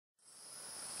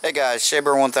Hey guys,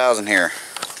 Shaber 1000 here.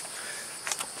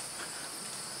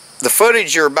 The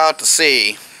footage you're about to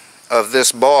see of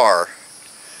this bar,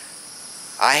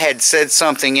 I had said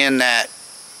something in that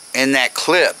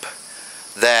clip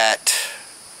that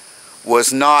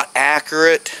was not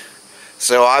accurate,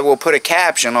 so I will put a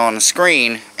caption on the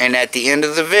screen, and at the end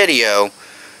of the video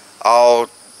I'll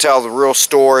tell the real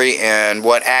story and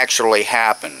what actually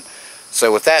happened.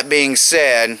 So with that being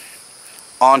said,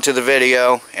 on to the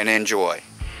video and enjoy.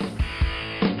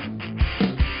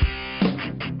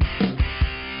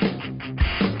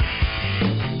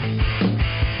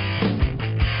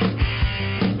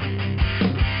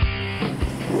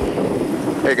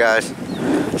 Hey guys,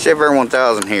 Shaver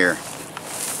 1000 here.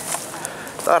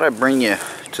 Thought I'd bring you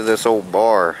to this old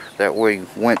bar that we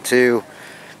went to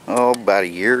about a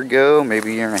year ago,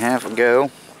 maybe a year and a half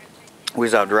ago. We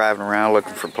was out driving around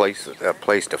looking for a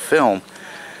place to film,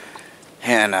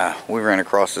 and we ran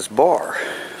across this bar.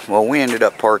 Well, we ended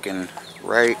up parking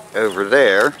right over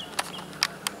there.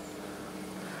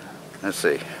 Let's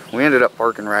see, we ended up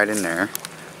parking right in there,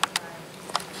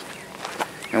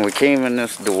 and we came in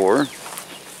this door,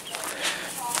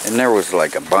 and there was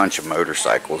like a bunch of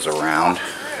motorcycles around,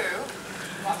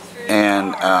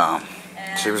 and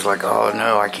she was like, "Oh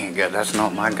no, I can't get, that's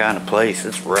not my kind of place,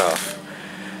 it's rough."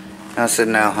 And I said,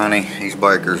 "No honey, these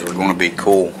bikers are going to be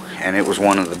cool." And it was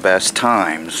one of the best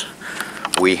times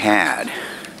we had.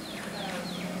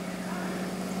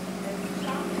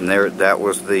 And there, that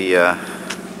was the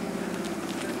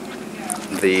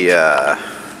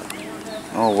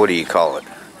oh, what do you call it?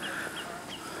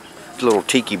 Little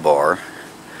tiki bar.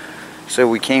 So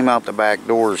we came out the back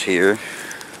doors here.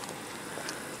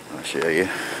 I'll show you.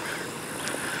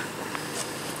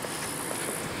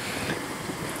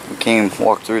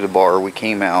 Walked through the bar. We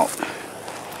came out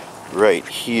right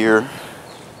here,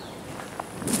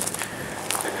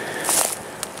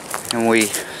 and we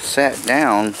sat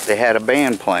down. They had a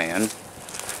band playing,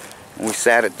 and we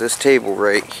sat at this table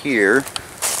right here,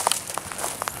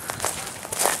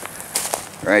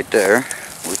 right there.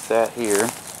 We sat here,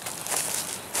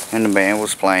 and the band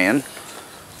was playing.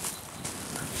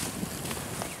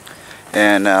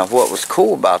 And what was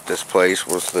cool about this place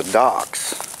was the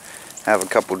docks. Have a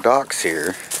couple docks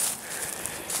here,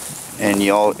 and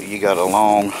you got a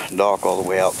long dock all the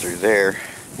way out through there,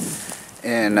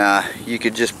 and you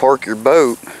could just park your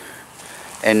boat,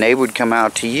 and they would come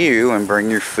out to you and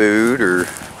bring your food or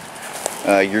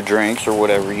your drinks or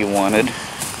whatever you wanted.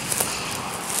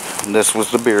 And this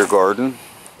was the beer garden.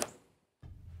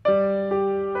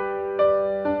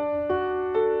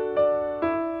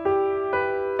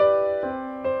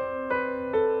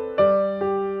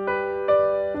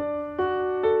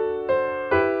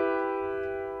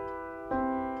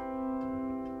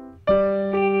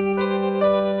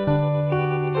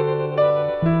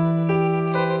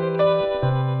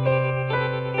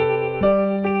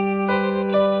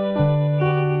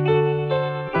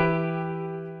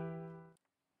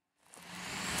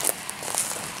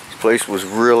 Place was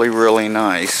really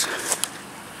nice.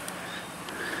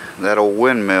 That old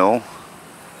windmill,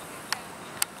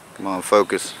 come on,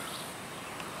 focus.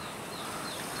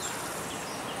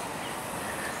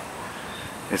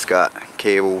 It's got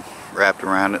cable wrapped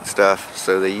around it and stuff,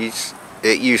 so it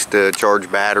used to charge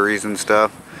batteries and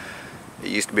stuff. It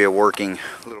used to be a working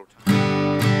little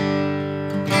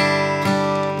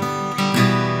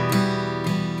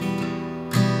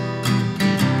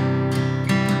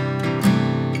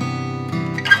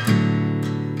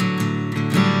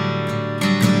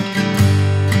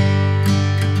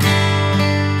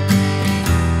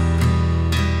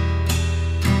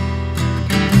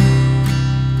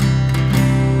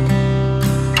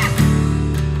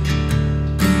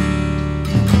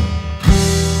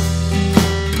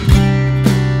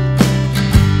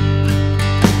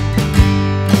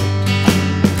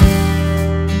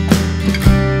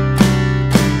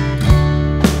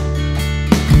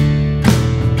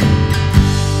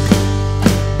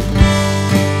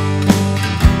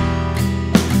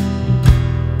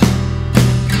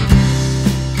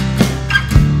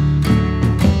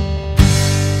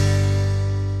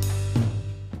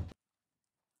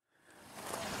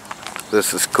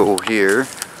This is cool here.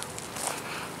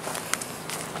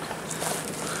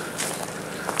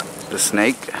 The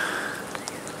snake.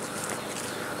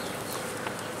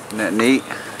 Isn't that neat?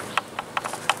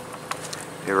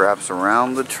 It wraps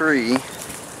around the tree.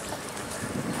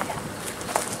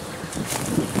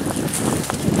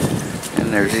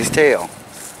 And there's his tail.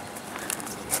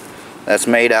 That's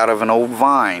made out of an old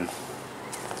vine.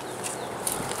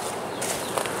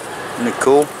 Isn't it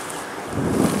cool?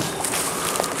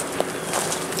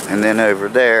 And then over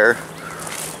there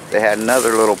they had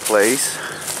another little place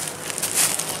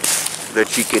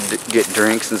that you could get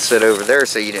drinks and sit over there,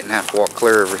 so you didn't have to walk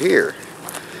clear over here.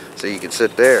 So you could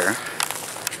sit there,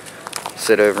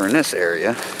 sit over in this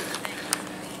area,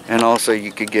 and also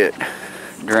you could get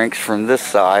drinks from this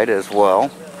side as well.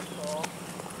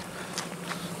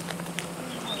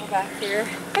 Back here.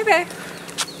 Hey, babe.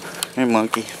 Hey,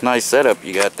 monkey. Nice setup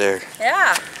you got there.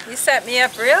 Yeah, you set me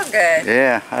up real good.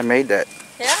 Yeah, I made that.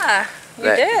 Yeah, you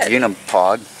that did.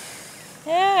 Unipod.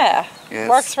 Yeah, Yes.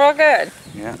 works real good.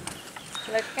 Yeah.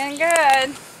 Looking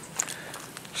good.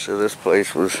 So this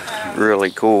place was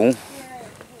really cool.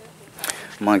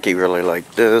 Monkey really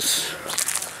liked this.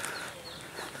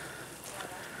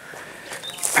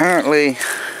 Apparently,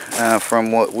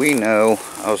 from what we know,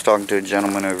 I was talking to a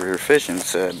gentleman over here fishing,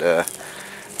 said that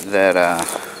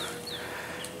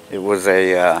it was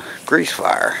a grease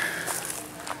fire.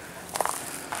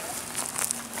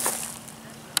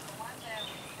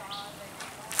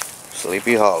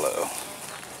 Sleepy Hollow.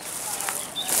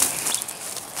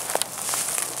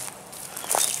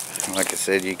 Like I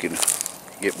said, you can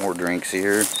get more drinks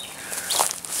here.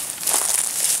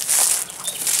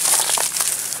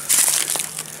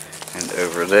 And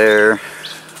over there,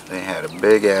 they had a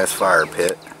big ass fire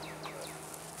pit.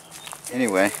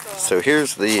 Anyway, so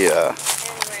here's the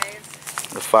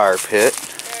fire pit.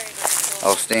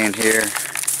 I'll stand here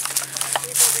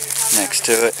next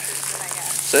to it.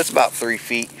 So it's about 3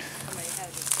 feet.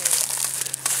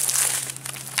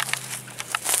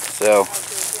 So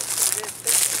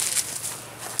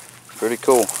pretty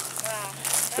cool.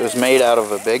 It was made out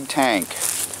of a big tank,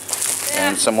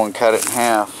 and someone cut it in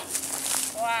half.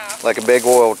 Wow. Like a big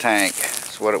oil tank.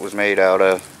 That's what it was made out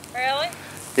of. Really?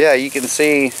 Yeah, you can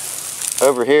see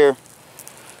over here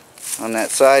on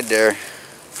that side there.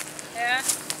 Yeah?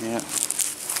 Yeah.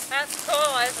 That's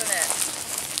cool, isn't it?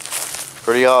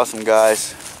 Pretty awesome,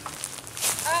 guys.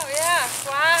 Oh yeah,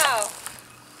 wow.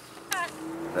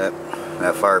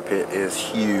 That fire pit is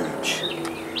huge.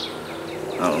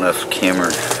 I don't know if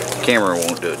camera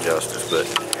won't do it justice, but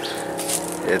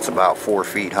it's about 4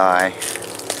 feet high,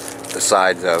 the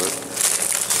sides of it.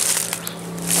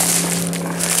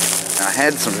 I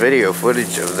had some video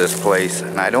footage of this place,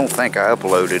 and I don't think I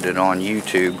uploaded it on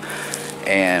YouTube,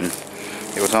 and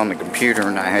it was on the computer,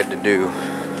 and I had to do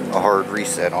a hard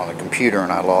reset on the computer,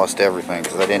 and I lost everything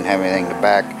because I didn't have anything to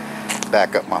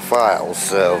back up my files.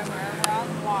 So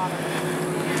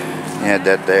you had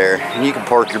that there, and you can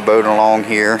park your boat along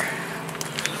here,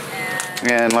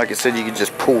 and like I said, you could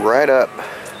just pull right up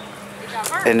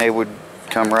and they would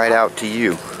come right out to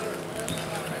you. So,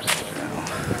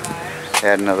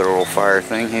 had another little fire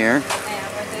thing here. And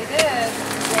what they did,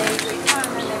 they would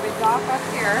come and they would dock up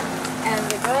here, and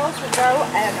the girls would go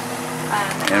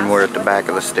And we're at the back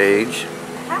of the stage.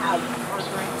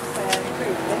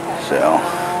 So,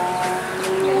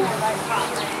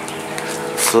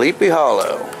 Sleepy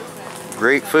Hollow.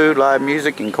 Great food, live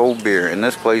music, and cold beer. And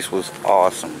this place was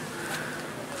awesome.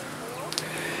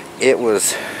 It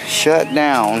was shut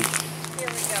down. Here we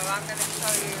go. I'm going to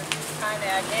show you kind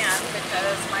of again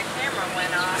because my camera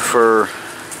went off. For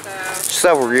So,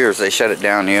 several years. They shut it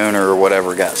down. The owner or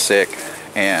whatever got sick.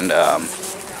 And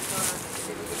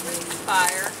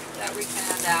fire that we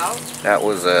found out. that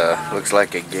was looks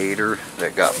like a gator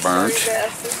that got burnt.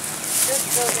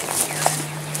 This building here.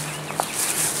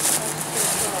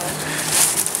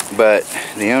 But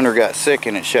the owner got sick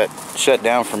and it shut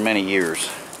down for many years.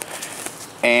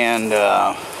 And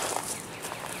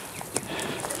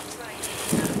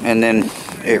then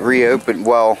it reopened,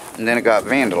 well, and then it got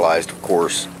vandalized, of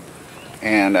course.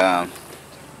 And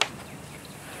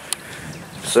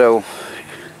so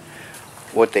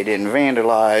what they didn't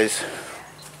vandalize,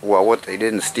 well, what they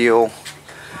didn't steal,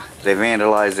 they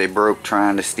vandalized, they broke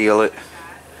trying to steal it.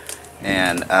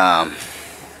 And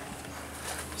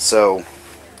so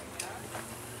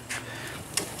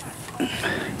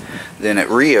then it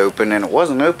reopened, and it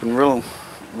wasn't open real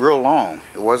long.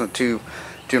 It wasn't too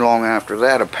long after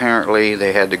that. Apparently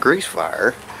they had the grease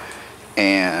fire,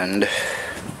 and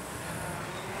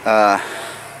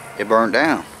it burned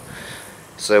down.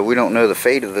 So we don't know the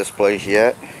fate of this place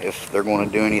yet, if they're going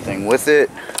to do anything with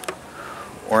it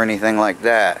or anything like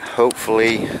that.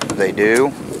 Hopefully they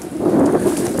do.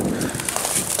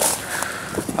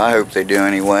 I hope they do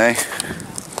anyway.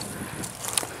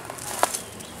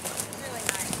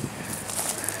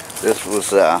 This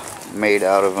was made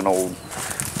out of an old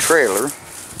trailer.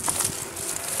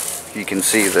 You can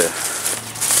see the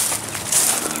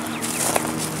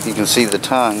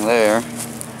tongue there.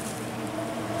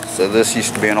 So this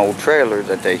used to be an old trailer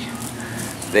that they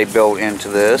built into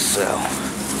this. So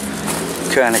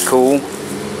kind of cool.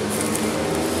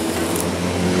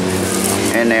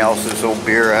 And they also sold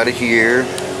beer out of here.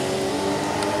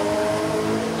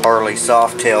 Harley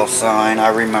Softail sign. I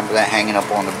remember that hanging up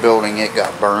on the building. It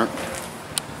got burnt.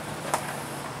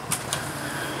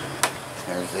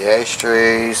 There's the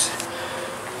ashtrays.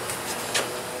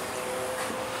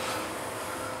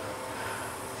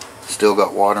 Still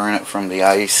got water in it from the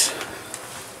ice.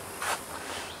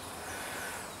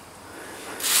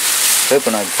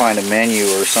 Hoping I'd find a menu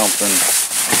or something.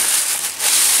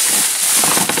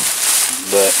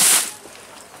 But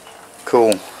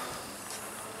cool.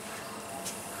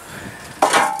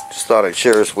 Just thought I'd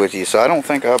share this with you. So I don't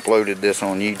think I uploaded this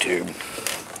on YouTube.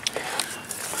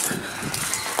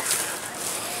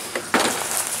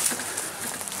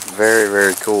 Very,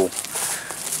 very cool.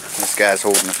 This guy's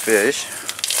holding a fish.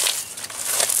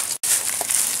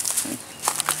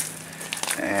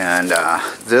 And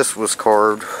this was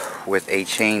carved with a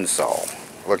chainsaw.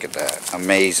 Look at that.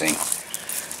 Amazing.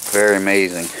 Very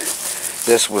amazing.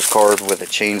 This was carved with a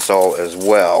chainsaw as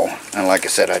well. And like I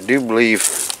said, I do believe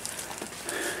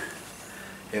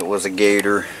it was a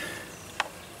gator.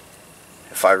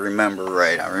 If I remember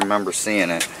right. I remember seeing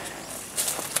it.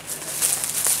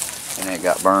 And it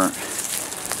got burnt.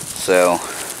 So,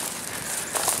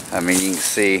 I mean, you can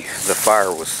see the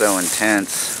fire was so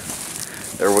intense.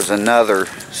 There was another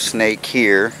snake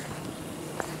here.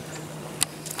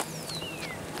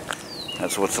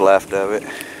 That's what's left of it.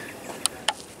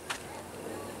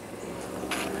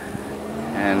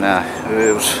 And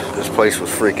this place was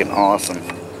freaking awesome.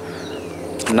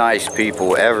 Nice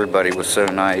people. Everybody was so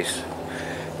nice.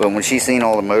 But when she seen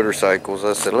all the motorcycles,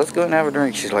 I said, let's go and have a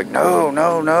drink. She's like, no,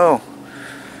 no, no.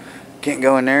 Can't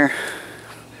go in there.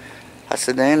 I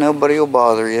said, ain't nobody will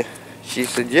bother you. She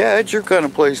said, yeah, it's your kind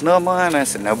of place, not mine. I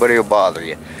said, nobody will bother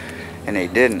you. And they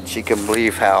didn't. She couldn't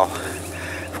believe how,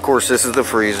 of course, this is the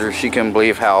freezer. She couldn't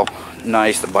believe how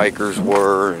nice the bikers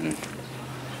were. And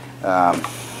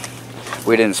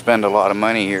we didn't spend a lot of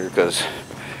money here because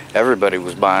everybody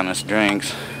was buying us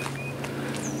drinks.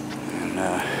 And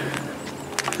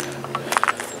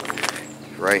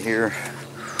right here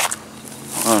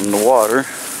on the water.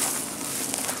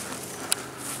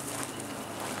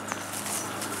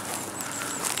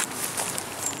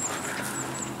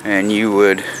 And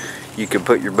you could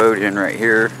put your boat in right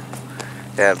here.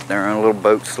 They have their own little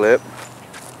boat slip.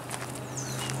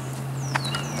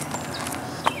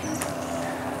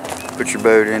 Put your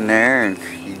boat in there and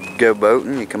you go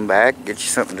boating, you come back, get you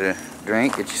something to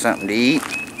drink, get you something to eat.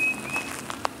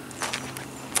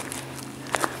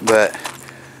 But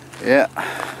yeah,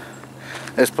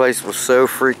 this place was so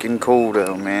freaking cool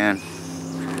though, man.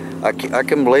 I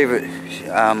couldn't believe it.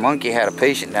 Monkey had a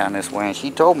patient down this way, and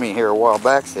she told me here a while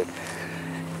back, said,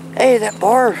 hey, that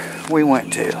bar we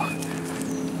went to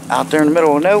out there in the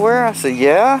middle of nowhere. I said,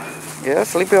 yeah,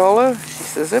 Sleepy Hollow. She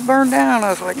says, it burned down. I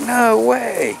was like, no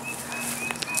way.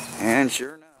 And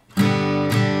sure enough.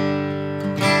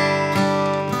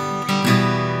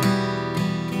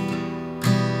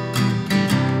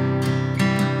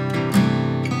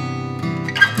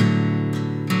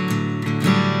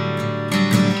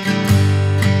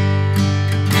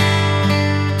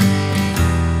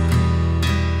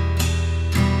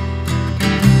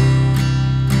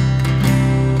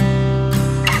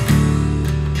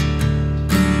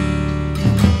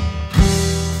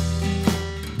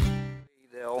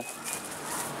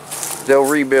 They'll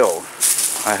rebuild,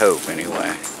 I hope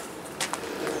anyway.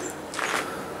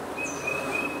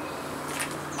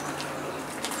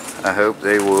 I hope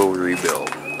they will rebuild.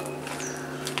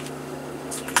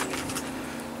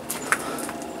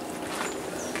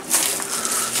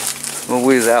 When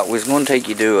we was out, we was going to take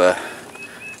you to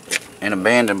an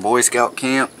abandoned Boy Scout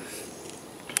camp.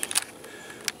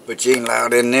 But you ain't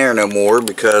allowed in there no more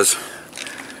because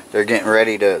they're getting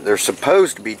ready to, they're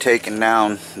supposed to be taking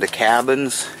down the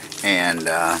cabins. And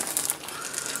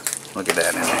look at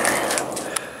that in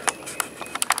there.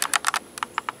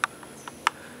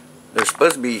 They're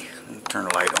supposed to be, turn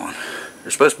the light on.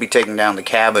 They're supposed to be taking down the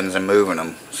cabins and moving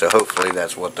them. So hopefully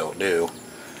that's what they'll do.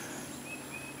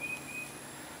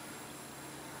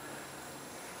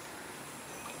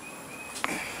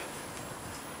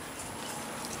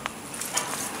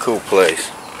 Cool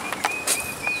place.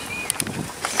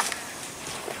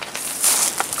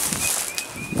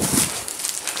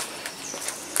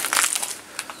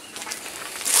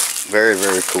 Very,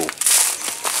 very cool.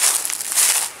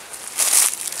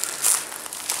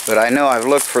 But I know I've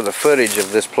looked for the footage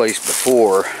of this place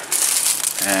before,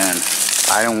 and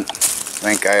I don't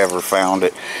think I ever found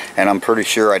it. And I'm pretty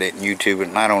sure I didn't YouTube it,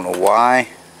 and I don't know why.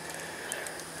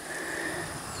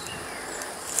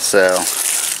 So,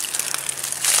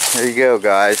 there you go,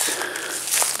 guys.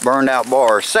 burned out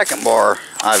bar. Second bar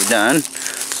I've done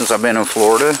since I've been in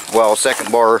Florida. Well,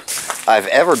 second bar I've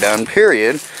ever done,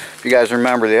 period. If you guys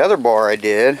remember the other bar I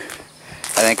did,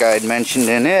 I think I had mentioned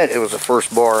in it was the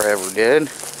first bar I ever did.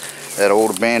 That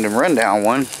old abandoned rundown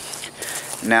one.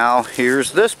 Now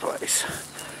here's this place.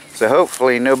 So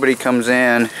hopefully nobody comes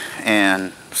in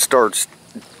and starts,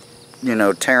 you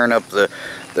know, tearing up the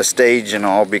stage and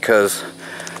all, because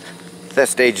that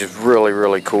stage is really,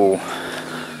 really cool.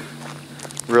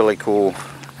 Really cool.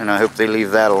 And I hope they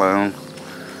leave that alone.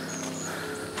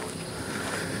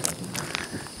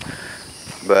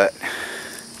 But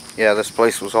yeah, this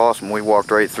place was awesome. We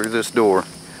walked right through this door.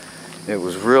 It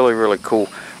was really, really cool.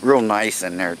 Real nice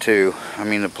in there too. I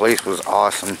mean, the place was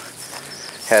awesome.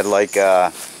 Had like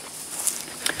a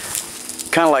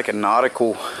kind of like a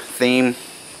nautical theme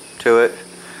to it,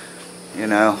 you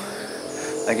know.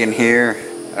 Like in here,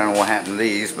 I don't know what happened to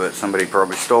these, but somebody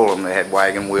probably stole them. They had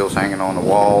wagon wheels hanging on the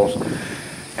walls.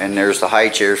 And there's the high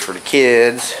chairs for the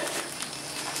kids.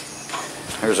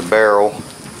 There's a barrel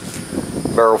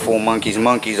full of monkeys.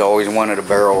 Monkey's always wanted a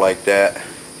barrel like that.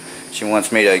 She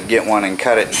wants me to get one and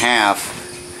cut it in half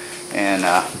and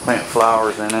plant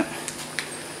flowers in it.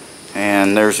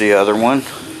 And there's the other one.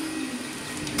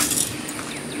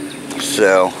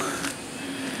 So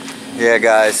yeah,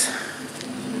 guys,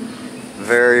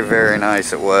 very, very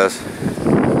nice it was.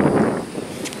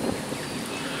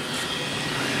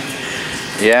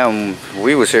 Yeah,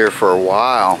 we was here for a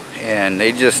while, and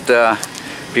they just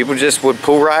people just would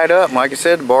pull right up. And like I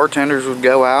said, the bartenders would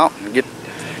go out and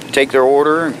take their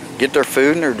order and get their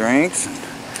food and their drinks.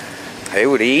 They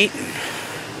would eat.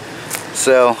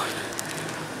 So,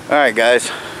 alright guys,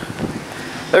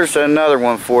 there's another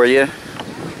one for you.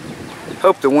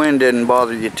 Hope the wind didn't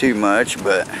bother you too much,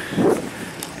 but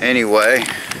anyway.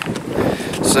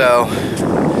 So,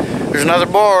 there's another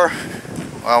bar.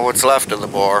 Well, what's left of the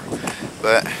bar.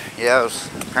 But yeah, it was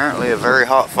apparently a very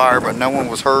hot fire, but no one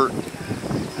was hurt.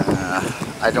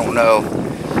 I don't know.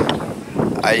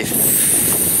 I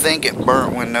think it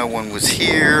burnt when no one was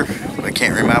here. I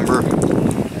can't remember.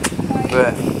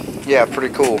 But yeah,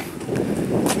 pretty cool.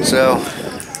 So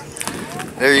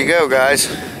there you go, guys.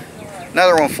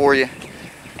 Another one for you.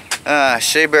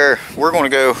 Shea Bear, we're going to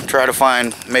go try to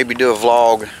find, maybe do a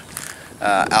vlog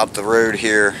out the road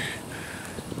here.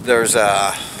 There's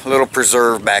a little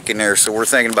preserve back in there, so we're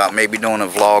thinking about maybe doing a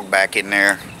vlog back in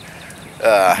there.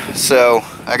 So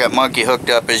I got Monkey hooked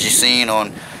up, as you seen,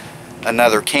 on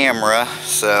another camera,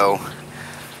 so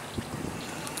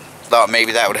thought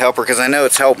maybe that would help her, because I know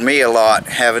it's helped me a lot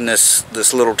having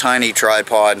this little tiny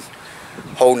tripod.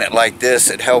 Holding it like this,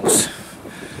 it helps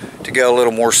to go a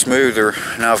little more smoother.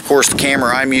 Now of course the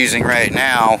camera I'm using right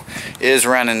now is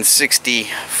running 60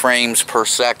 frames per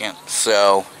second,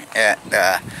 so at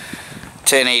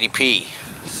 1080p,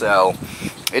 so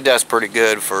it does pretty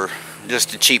good for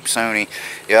just a cheap Sony.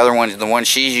 The other one, the one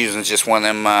she's using, is just one of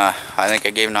them. I think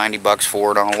I gave $90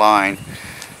 for it online,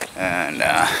 and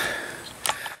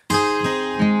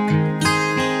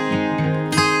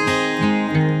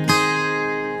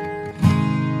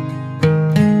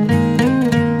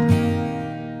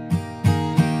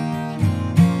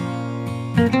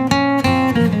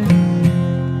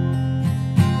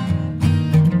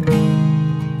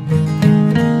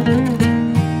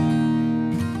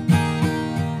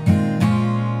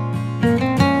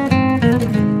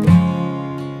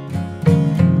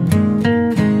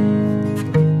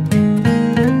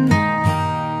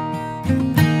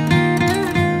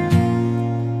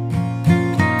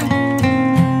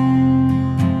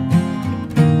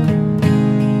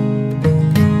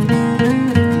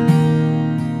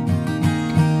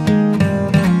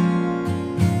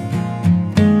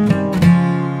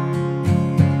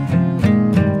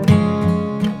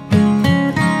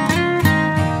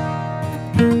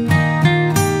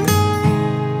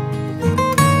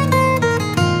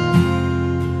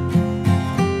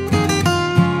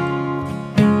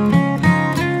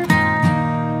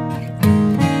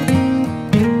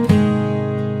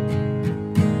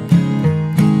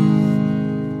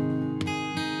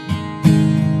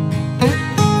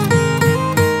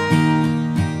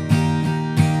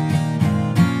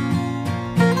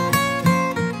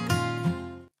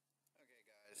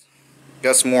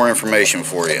got some more information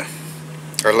for you.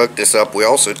 I looked this up. We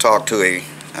also talked to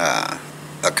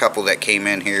a couple that came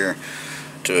in here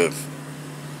to,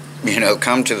 you know,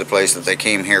 come to the place, that they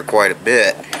came here quite a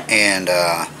bit, and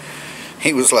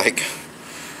he was like,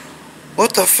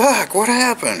 what the fuck, what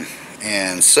happened?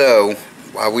 And so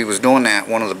while we was doing that,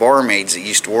 one of the barmaids that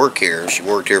used to work here, she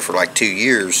worked here for like 2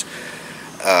 years,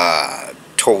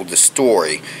 told the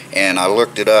story. And I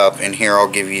looked it up, and here I'll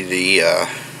give you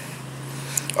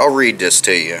I'll read this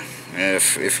to you.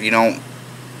 If you don't,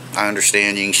 I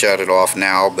understand, you can shut it off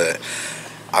now, but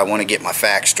I want to get my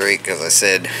facts straight, because I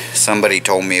said somebody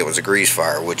told me it was a grease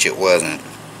fire, which it wasn't.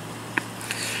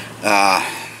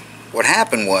 What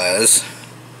happened was,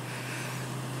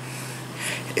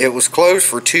 it was closed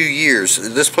for 2 years.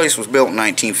 This place was built in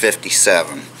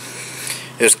 1957.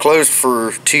 It was closed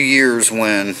for 2 years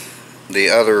when the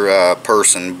other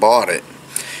person bought it.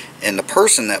 And the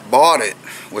person that bought it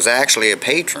was actually a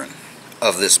patron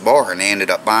of this bar, and they ended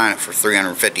up buying it for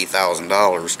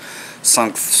 $350,000.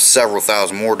 Sunk several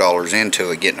thousand more dollars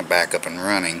into it, getting it back up and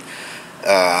running.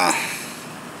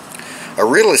 A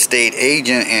real estate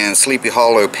agent and Sleepy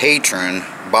Hollow patron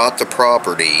bought the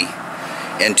property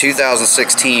in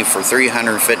 2016 for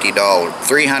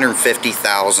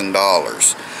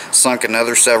 $350,000. Sunk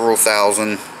another several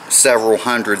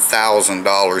hundred thousand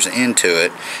dollars into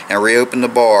it, and reopened the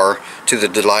bar to the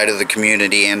delight of the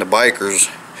community and the bikers,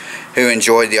 who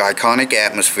enjoyed the iconic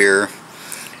atmosphere.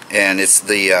 And it's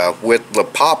the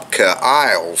Whittlapopka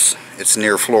Isles. It's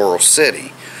near Floral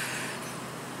City.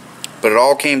 But it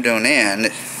all came to an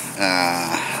end.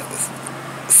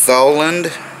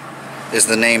 Thoulund is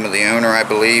the name of the owner, I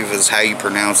believe, is how you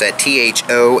pronounce that.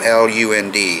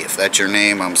 Thoulund. If that's your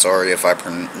name, I'm sorry if I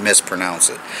mispronounce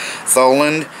it.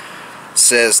 Thoulund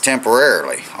says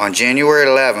temporarily. On January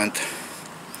 11th,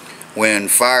 when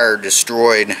fire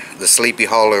destroyed the Sleepy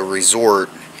Hollow Resort,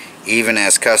 even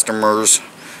as customers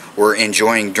were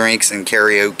enjoying drinks and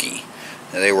karaoke.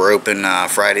 They were open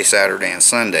Friday, Saturday, and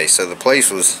Sunday, so the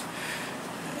place was,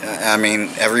 I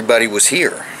mean, everybody was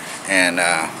here. And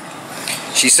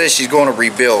she says she's going to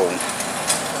rebuild,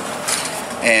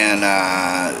 and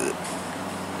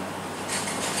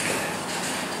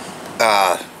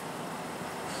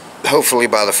hopefully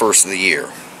by the first of the year.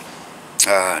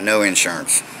 No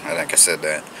insurance. I think I said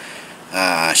that.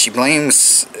 She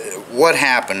blames what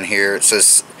happened here. It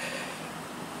says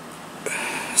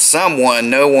someone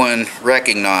no one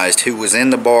recognized who was in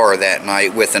the bar that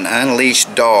night with an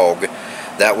unleashed dog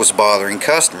that was bothering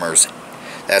customers.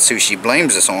 That's who she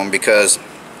blames this on, because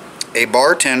a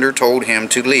bartender told him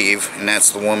to leave, and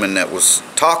that's the woman that was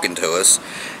talking to us,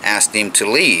 asked him to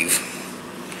leave.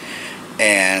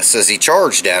 And it says he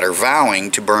charged at her, vowing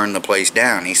to burn the place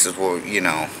down. He says, well, you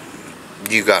know,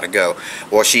 you gotta go.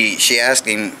 Well, she asked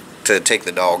him to take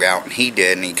the dog out, and he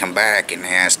did, and he come back and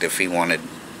asked if he wanted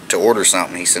to order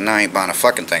something. He said, no, I ain't buying a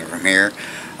fucking thing from here.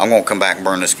 I'm gonna come back and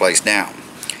burn this place down.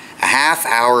 A half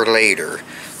hour later,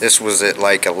 this was at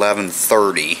like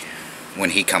 11:30 when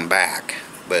he come back,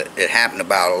 but it happened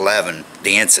about 11,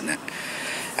 the incident.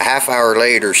 A half hour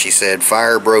later, she said,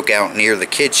 fire broke out near the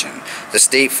kitchen. The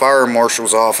state fire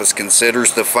marshal's office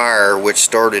considers the fire, which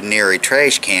started near a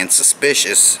trash can,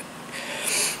 suspicious.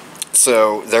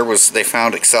 So they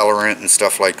found accelerant and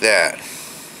stuff like that.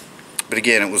 But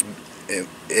again,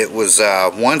 it was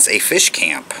once a fish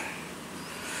camp.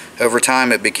 Over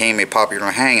time, it became a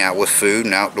popular hangout with food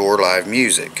and outdoor live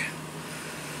music.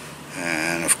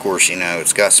 And of course, you know,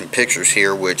 it's got some pictures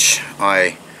here, which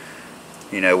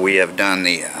we have done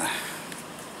the,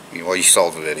 well, you saw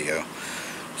the video.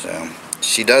 So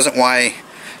she doesn't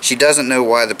know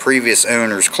why the previous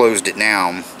owners closed it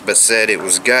down, but said it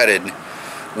was gutted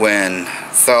when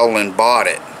Thoulund bought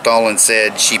it. Thoulund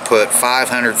said she put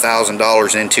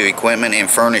 $500,000 into equipment and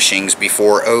furnishings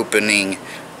before opening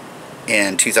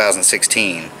in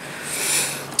 2016.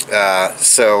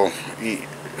 So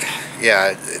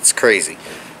yeah, it's crazy.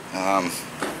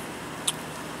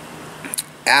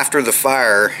 After the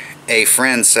fire, a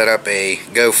friend set up a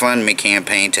GoFundMe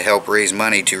campaign to help raise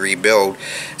money to rebuild,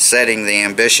 setting the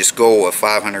ambitious goal of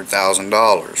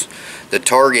 $500,000. The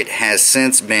target has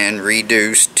since been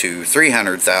reduced to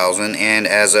 $300,000, and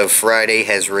as of Friday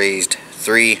has raised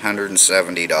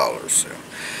 $370. So,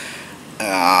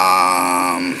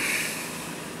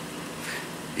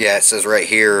 yeah, it says right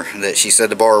here that she said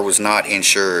the bar was not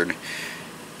insured.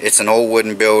 It's an old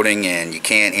wooden building and you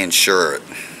can't insure it.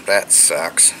 That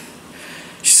sucks.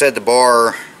 She said the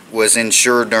bar was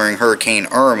insured during Hurricane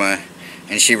Irma,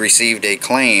 and she received a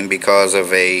claim because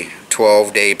of a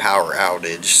 12-day power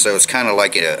outage. So it's kind of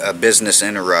like a business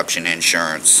interruption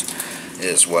insurance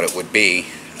is what it would be.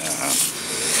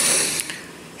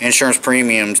 Insurance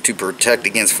premiums to protect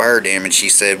against fire damage, she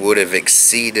said, would have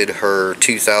exceeded her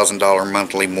 $2,000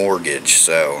 monthly mortgage.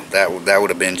 So that would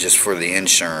have been just for the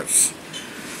insurance.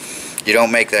 You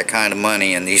don't make that kind of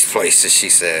money in these places, she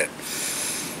said.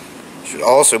 She's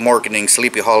also marketing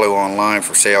Sleepy Hollow online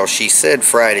for sale. She said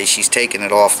Friday she's taking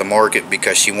it off the market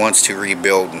because she wants to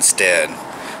rebuild instead.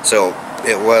 So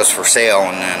it was for sale,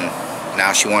 and then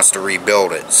now she wants to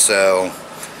rebuild it. So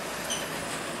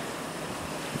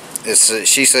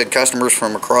she said customers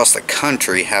from across the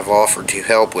country have offered to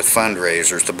help with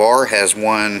fundraisers. The bar has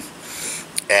one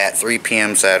at 3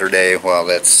 p.m. Saturday. Well,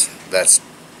 that's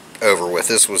over with.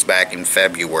 This was back in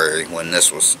February when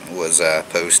this was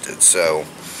posted. So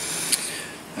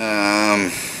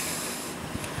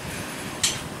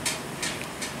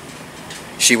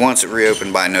she wants it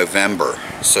reopened by November,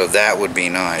 so that would be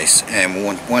nice. And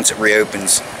once it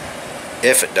reopens,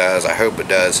 if it does, I hope it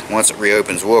does, once it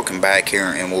reopens, we'll come back here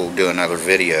and we'll do another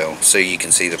video so you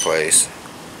can see the place.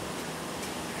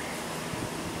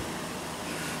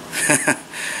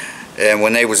 And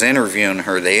when they was interviewing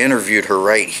her, they interviewed her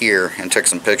right here and took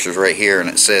some pictures right here, and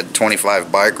it said 25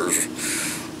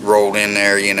 bikers rolled in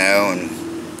there, you know, and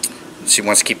she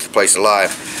wants to keep the place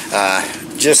alive.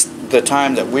 Just the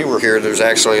time that we were here, there's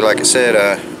actually, like I said,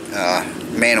 a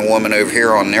man and woman over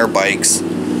here on their bikes.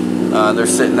 They're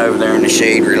sitting over there in the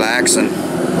shade relaxing,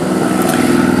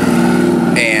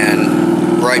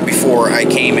 and right before I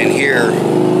came in here,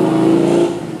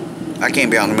 I can't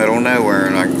be out in the middle of nowhere,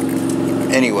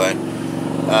 and anyway,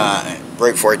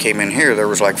 right before I came in here, there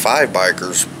was like 5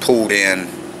 bikers pulled in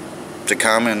to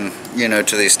come and, you know,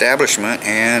 to the establishment,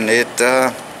 and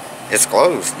it's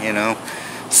closed, you know.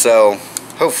 So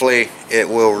hopefully it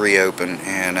will reopen,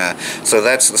 and so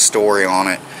that's the story on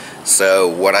it. So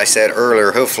what I said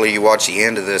earlier, hopefully you watch the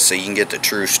end of this so you can get the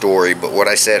true story, but what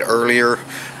I said earlier,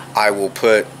 I will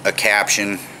put a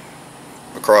caption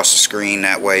across the screen.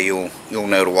 That way you'll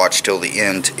know to watch till the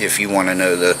end if you want to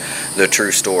know the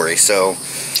true story. So,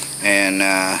 and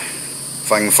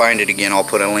if I can find it again, I'll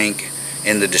put a link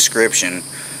in the description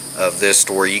of this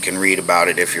story. You can read about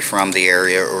it if you're from the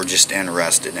area or just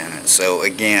interested in it. So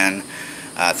again,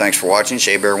 thanks for watching.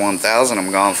 ShayBear 1000.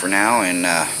 I'm gone for now, and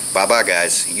bye bye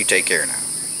guys. You take care now.